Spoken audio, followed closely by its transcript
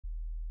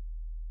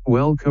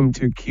Welcome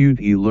to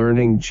Qt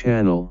e-Learning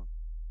channel.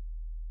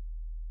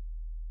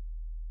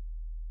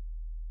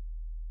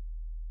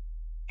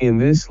 In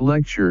this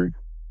lecture,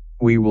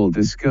 we will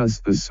discuss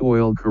the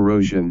soil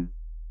corrosion.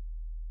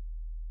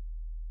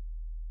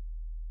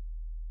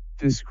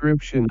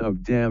 Description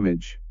of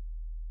damage.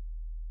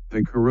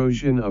 The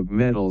corrosion of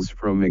metals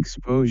from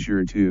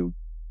exposure to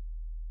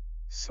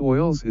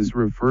soils is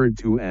referred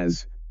to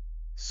as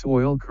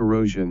soil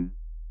corrosion.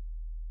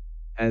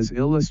 As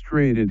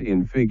illustrated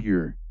in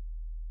figure,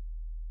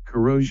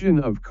 corrosion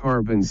of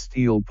carbon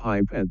steel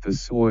pipe at the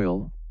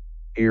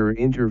soil-air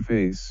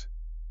interface,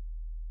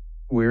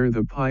 where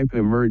the pipe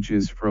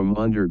emerges from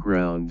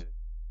underground.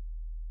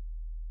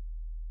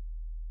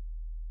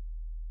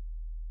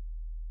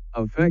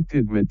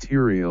 Affected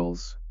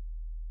materials: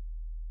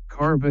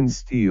 carbon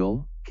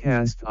steel,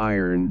 cast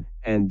iron,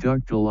 and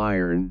ductile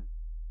iron.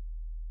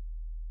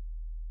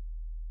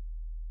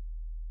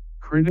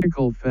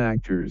 Critical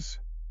factors.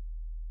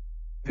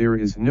 There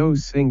is no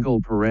single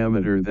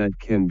parameter that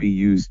can be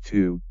used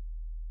to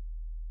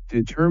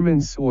determine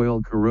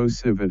soil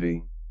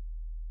corrosivity.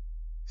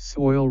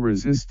 Soil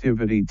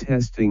resistivity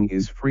testing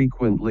is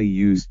frequently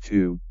used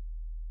to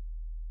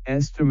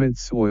estimate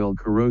soil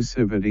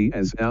corrosivity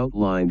as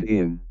outlined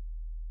in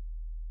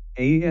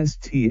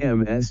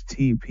ASTM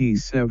STP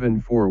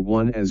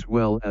 741 as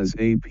well as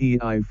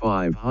API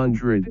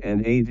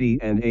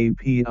 580 and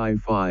API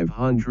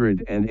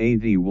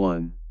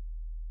 581.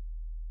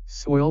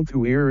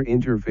 Soil-to-air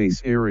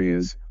interface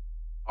areas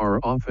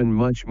are often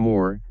much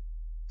more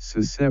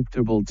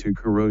susceptible to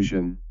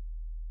corrosion.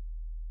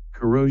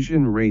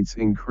 Corrosion rates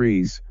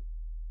increase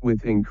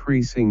with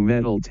increasing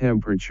metal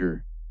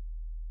temperature.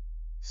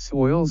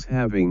 Soils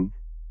having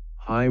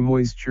high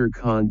moisture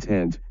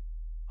content,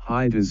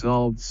 high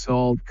dissolved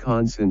salt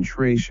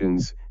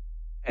concentrations,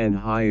 and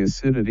high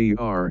acidity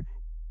are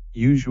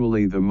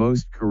usually the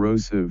most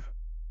corrosive.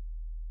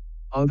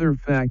 Other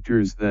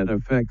factors that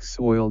affect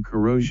soil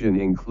corrosion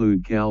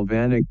include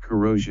galvanic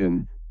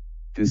corrosion,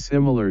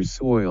 dissimilar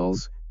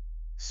soils,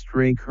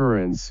 stray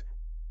currents,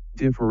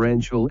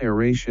 differential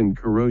aeration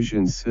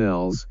corrosion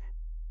cells,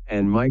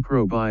 and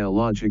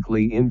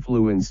microbiologically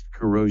influenced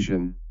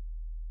corrosion.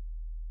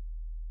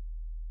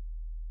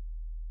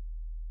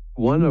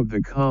 One of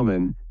the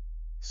common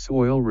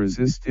soil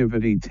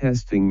resistivity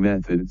testing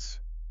methods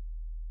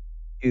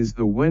is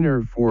the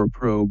Wenner 4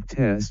 probe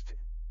test,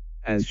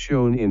 as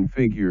shown in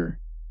figure.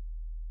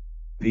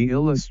 The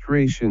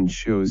illustration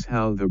shows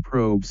how the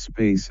probe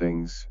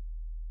spacings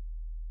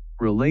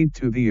relate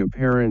to the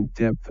apparent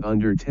depth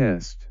under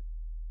test.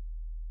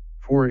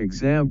 For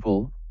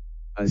example,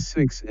 a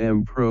 6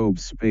 m probe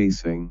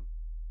spacing,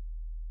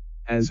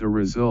 as a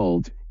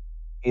result,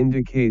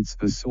 indicates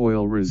the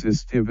soil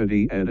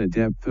resistivity at a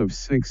depth of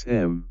 6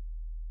 m.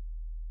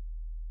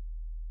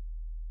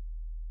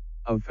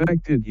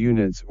 Affected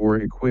units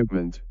or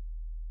equipment: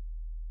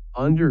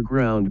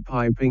 underground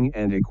piping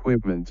and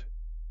equipment,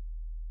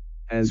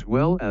 as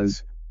well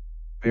as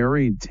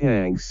buried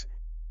tanks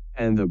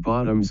and the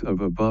bottoms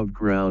of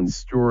above-ground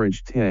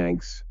storage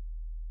tanks.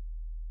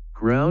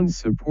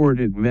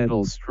 Ground-supported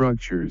metal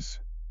structures.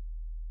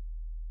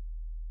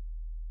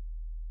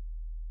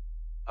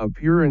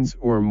 Appearance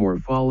or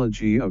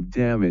morphology of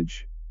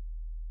damage.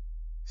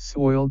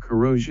 Soil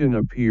corrosion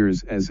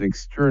appears as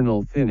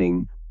external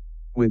thinning,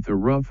 with a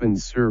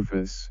roughened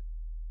surface,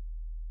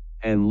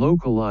 and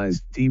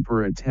localized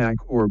deeper attack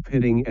or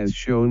pitting as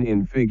shown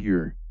in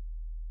figure.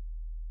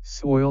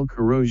 Soil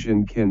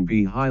corrosion can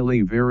be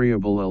highly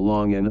variable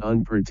along an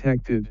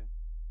unprotected,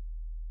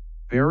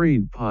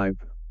 buried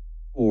pipe,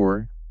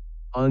 or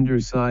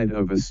underside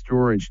of a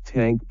storage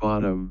tank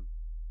bottom,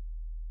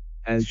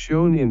 as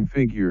shown in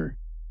figure.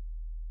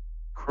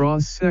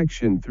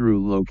 Cross-section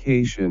through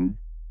location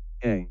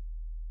A,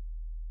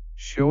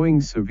 showing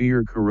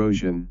severe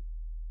corrosion.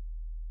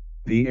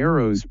 The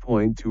arrows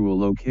point to a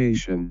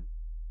location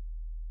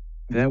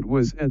that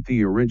was at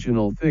the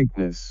original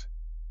thickness.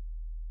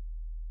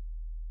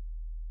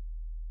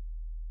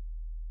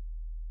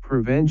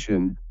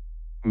 Prevention,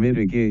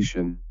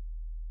 mitigation.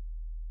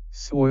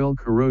 Soil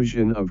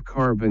corrosion of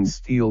carbon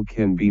steel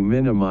can be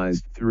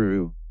minimized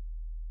through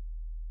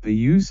the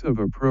use of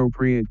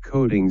appropriate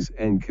coatings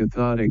and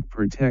cathodic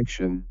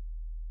protection,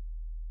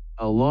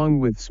 along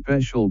with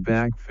special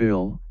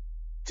backfill,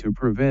 to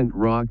prevent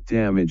rock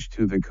damage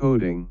to the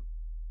coating.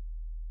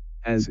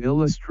 As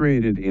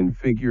illustrated in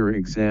figure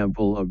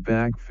example of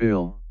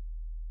backfill,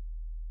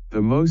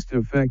 the most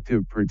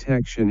effective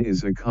protection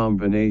is a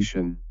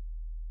combination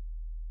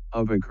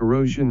of a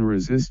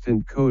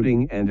corrosion-resistant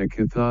coating and a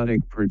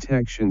cathodic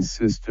protection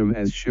system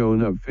as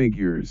shown of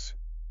figures.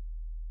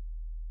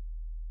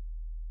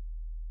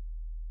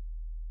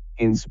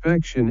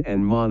 Inspection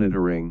and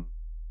monitoring.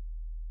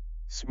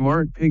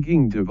 Smart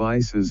picking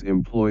devices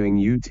employing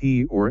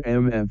UT or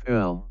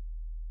MFL.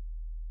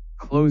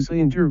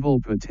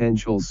 Close-interval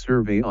potential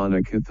survey on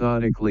a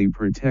cathodically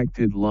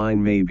protected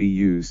line may be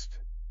used.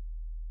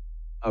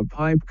 A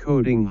pipe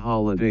coating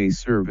holiday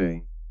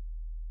survey.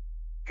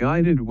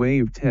 Guided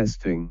wave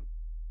testing.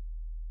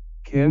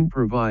 can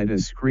provide a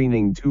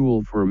screening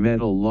tool for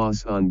metal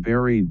loss on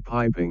buried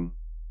piping.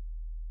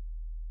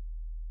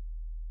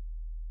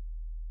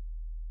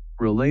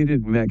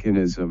 Related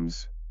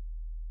mechanisms: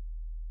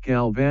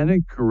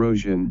 galvanic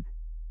corrosion,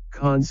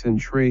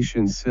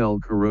 concentration cell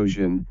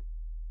corrosion,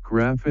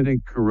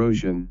 graphitic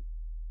corrosion,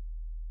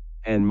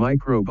 and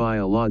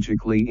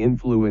microbiologically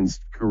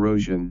influenced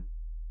corrosion.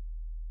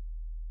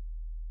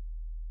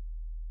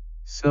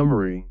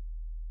 Summary.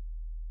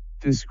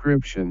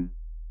 Description: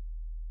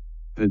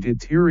 the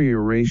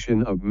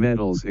deterioration of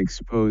metals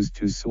exposed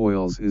to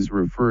soils is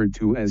referred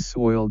to as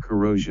soil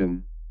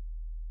corrosion.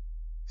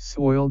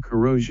 Soil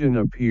corrosion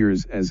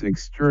appears as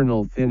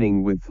external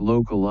thinning with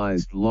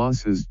localized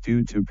losses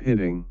due to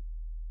pitting.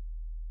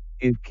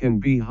 It can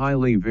be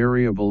highly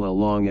variable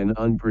along an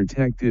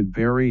unprotected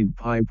buried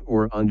pipe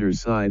or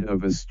underside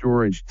of a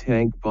storage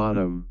tank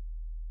bottom.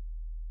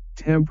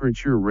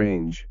 Temperature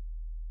range.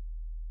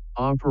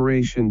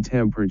 Operation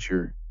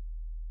temperature.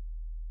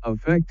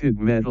 Affected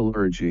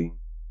metallurgy: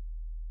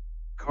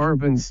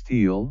 carbon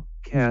steel,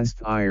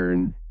 cast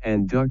iron,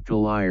 and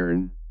ductile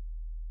iron.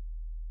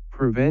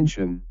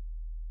 Prevention.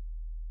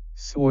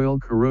 Soil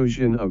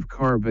corrosion of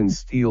carbon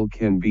steel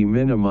can be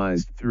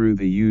minimized through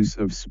the use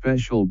of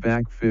special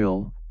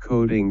backfill,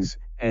 coatings,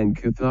 and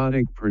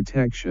cathodic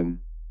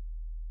protection.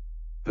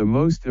 The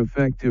most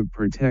effective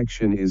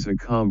protection is a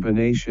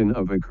combination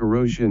of a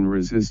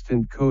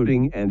corrosion-resistant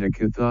coating and a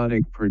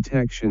cathodic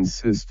protection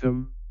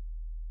system.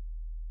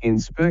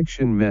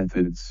 Inspection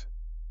methods.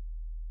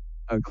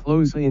 A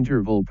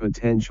close-interval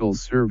potential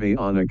survey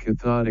on a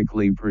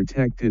cathodically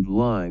protected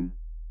line.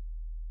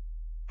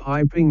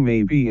 Piping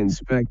may be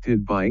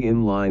inspected by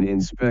inline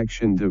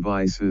inspection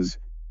devices,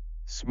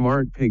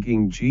 smart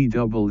picking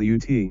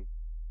GWT.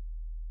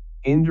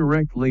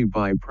 Indirectly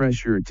by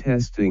pressure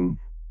testing,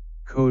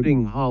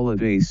 coating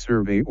holiday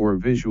survey, or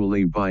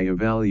visually by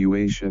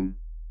evaluation.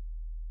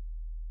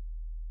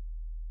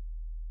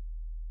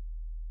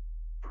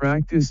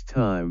 Practice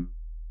time.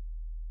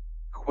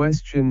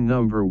 Question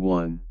number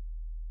 1.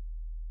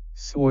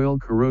 Soil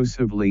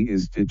corrosively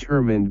is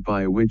determined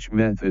by which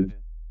method?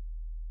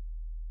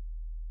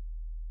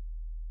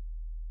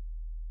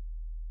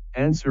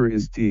 Answer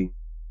is D.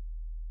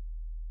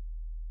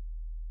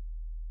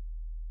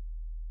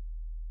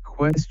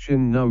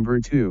 Question number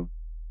 2.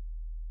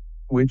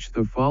 Which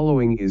the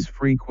following is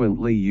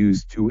frequently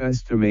used to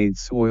estimate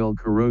soil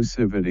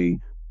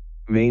corrosivity,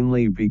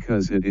 mainly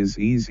because it is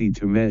easy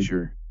to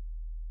measure?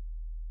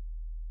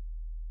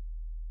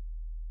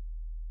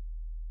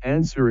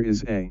 Answer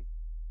is A.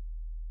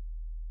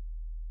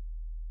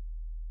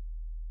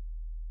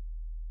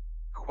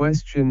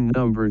 Question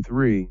number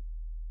 3.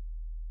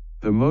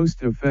 The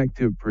most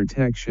effective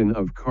protection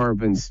of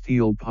carbon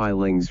steel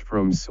pilings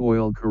from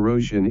soil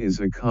corrosion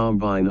is a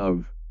combine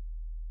of.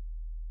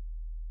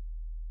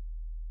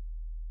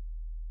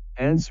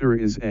 Answer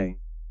is A.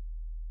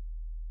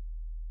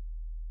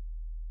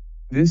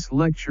 This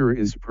lecture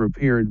is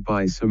prepared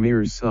by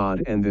Samir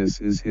Saad and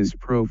this is his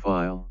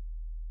profile.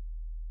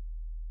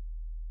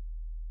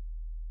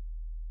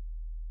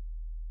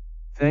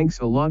 Thanks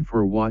a lot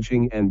for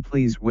watching and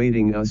please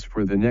waiting us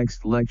for the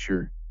next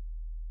lecture.